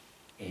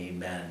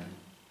 Amen.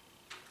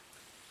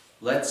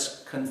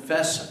 Let's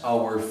confess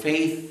our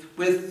faith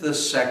with the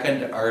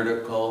second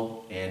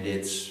article and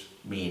its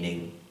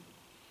meaning.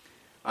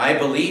 I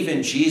believe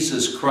in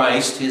Jesus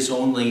Christ, his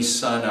only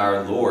Son,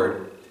 our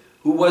Lord,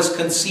 who was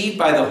conceived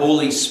by the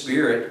Holy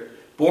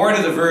Spirit, born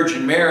of the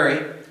Virgin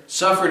Mary,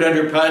 suffered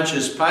under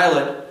Pontius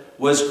Pilate,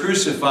 was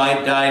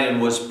crucified, died,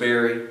 and was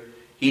buried.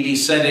 He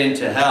descended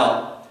into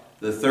hell.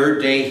 The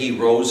third day he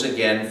rose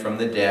again from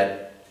the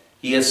dead.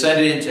 He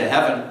ascended into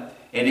heaven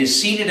and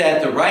is seated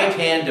at the right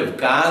hand of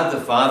God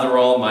the Father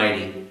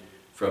Almighty.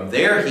 From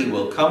there he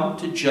will come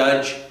to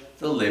judge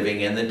the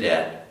living and the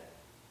dead.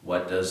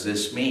 What does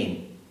this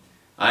mean?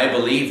 I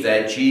believe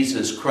that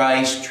Jesus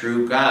Christ,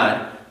 true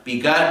God,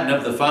 begotten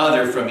of the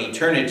Father from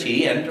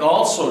eternity, and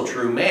also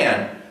true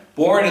man,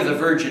 born of the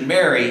Virgin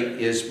Mary,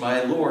 is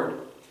my Lord.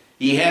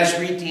 He has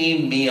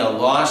redeemed me, a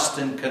lost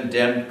and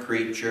condemned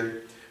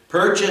creature,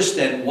 purchased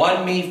and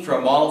won me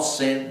from all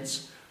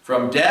sins,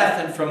 from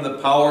death and from the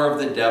power of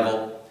the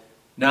devil,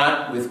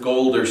 not with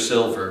gold or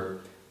silver,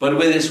 but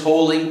with his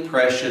holy,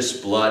 precious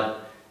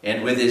blood,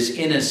 and with his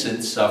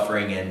innocent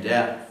suffering and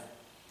death.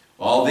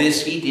 All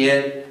this he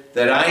did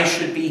that I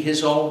should be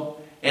his own,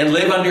 and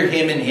live under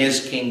him in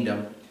his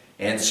kingdom,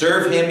 and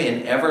serve him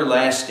in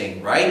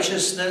everlasting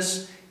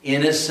righteousness,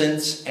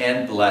 innocence,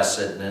 and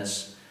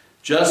blessedness,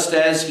 just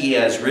as he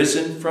has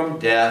risen from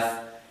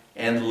death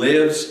and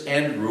lives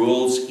and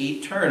rules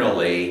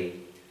eternally.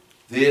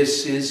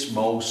 This is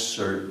most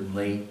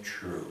certainly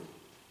true.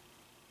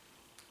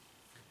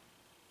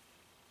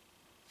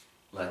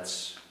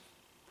 Let's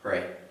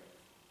pray.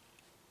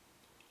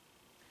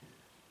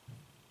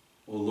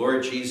 O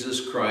Lord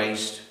Jesus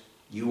Christ,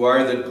 you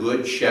are the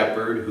good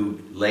shepherd who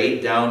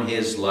laid down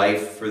his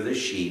life for the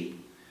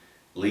sheep.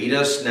 Lead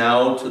us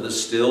now to the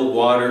still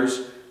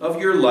waters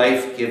of your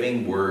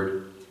life-giving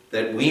word,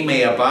 that we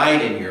may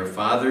abide in your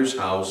Father's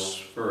house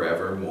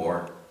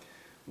forevermore.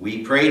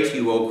 We pray to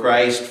you, O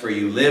Christ, for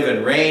you live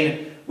and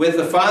reign with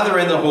the Father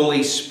and the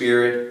Holy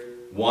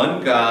Spirit,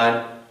 one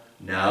God,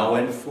 now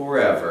and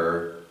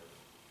forever.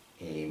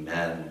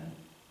 Amen.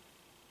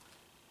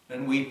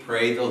 And we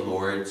pray the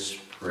Lord's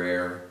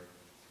Prayer.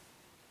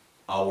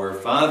 Our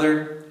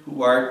Father,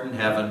 who art in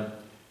heaven,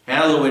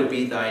 hallowed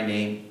be thy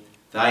name.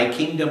 Thy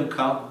kingdom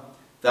come,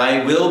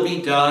 thy will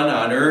be done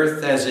on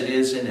earth as it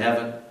is in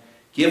heaven.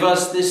 Give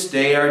us this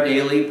day our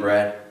daily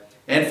bread,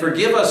 and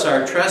forgive us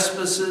our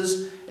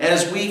trespasses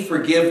as we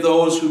forgive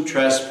those who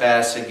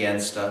trespass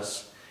against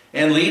us.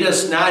 And lead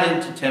us not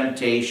into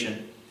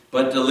temptation,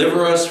 but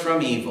deliver us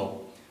from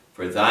evil.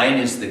 For thine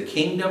is the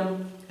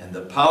kingdom, and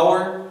the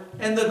power,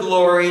 and the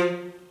glory,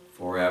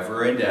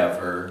 forever and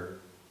ever.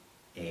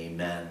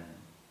 Amen.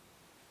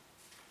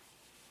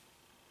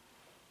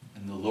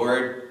 And the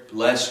Lord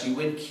bless you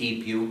and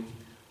keep you.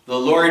 The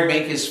Lord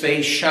make his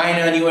face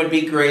shine on you and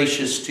be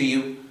gracious to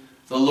you.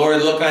 The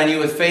Lord look on you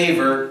with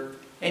favor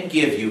and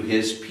give you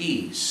his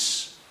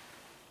peace.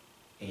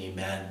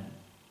 Amen.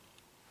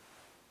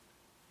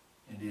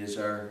 And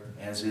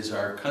as is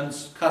our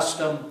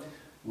custom,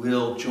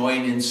 we'll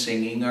join in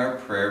singing our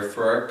prayer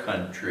for our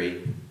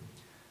country.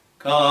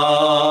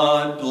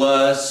 God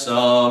bless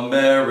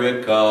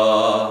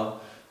America,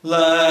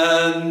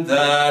 land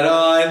that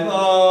I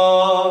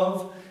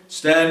love.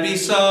 Stand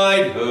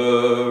beside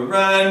her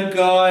and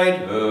guide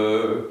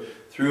her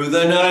through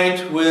the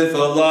night with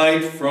a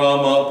light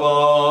from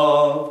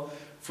above.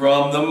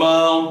 From the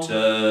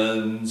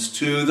mountains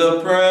to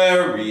the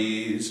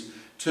prairies,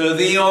 to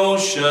the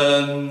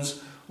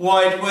oceans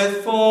white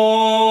with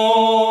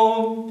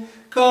foam.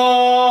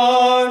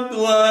 God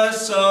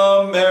bless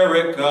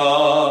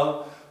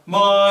America,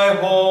 my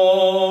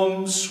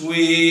home,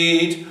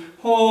 sweet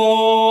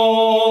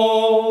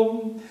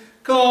home.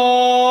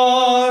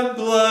 God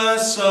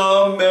bless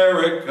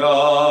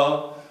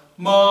America,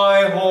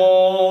 my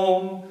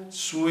home,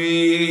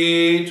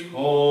 sweet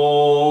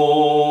home.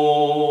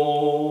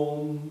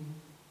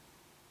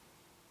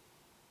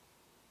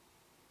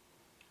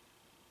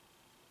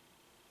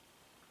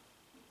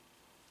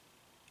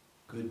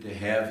 Good to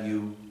have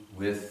you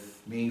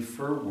with me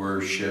for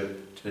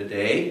worship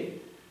today.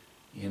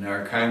 In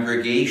our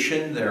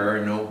congregation, there are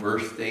no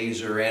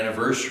birthdays or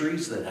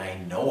anniversaries that I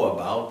know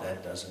about.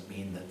 That doesn't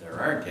mean that there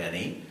aren't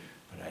any,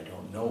 but I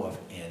don't know of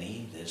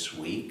any this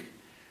week.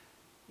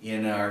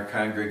 In our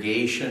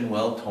congregation,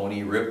 well,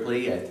 Tony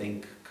Ripley, I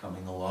think,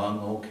 coming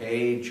along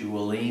okay.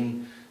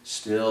 Jualine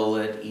still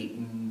at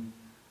Eaton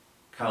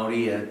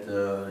County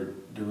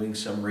doing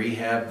some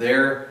rehab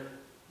there.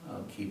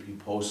 I'll keep you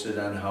posted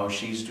on how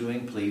she's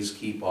doing. Please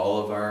keep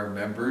all of our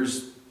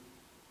members,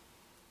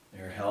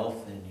 their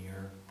health in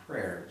your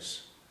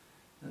prayers.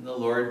 And the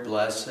Lord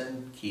bless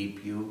and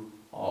keep you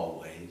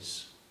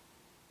always.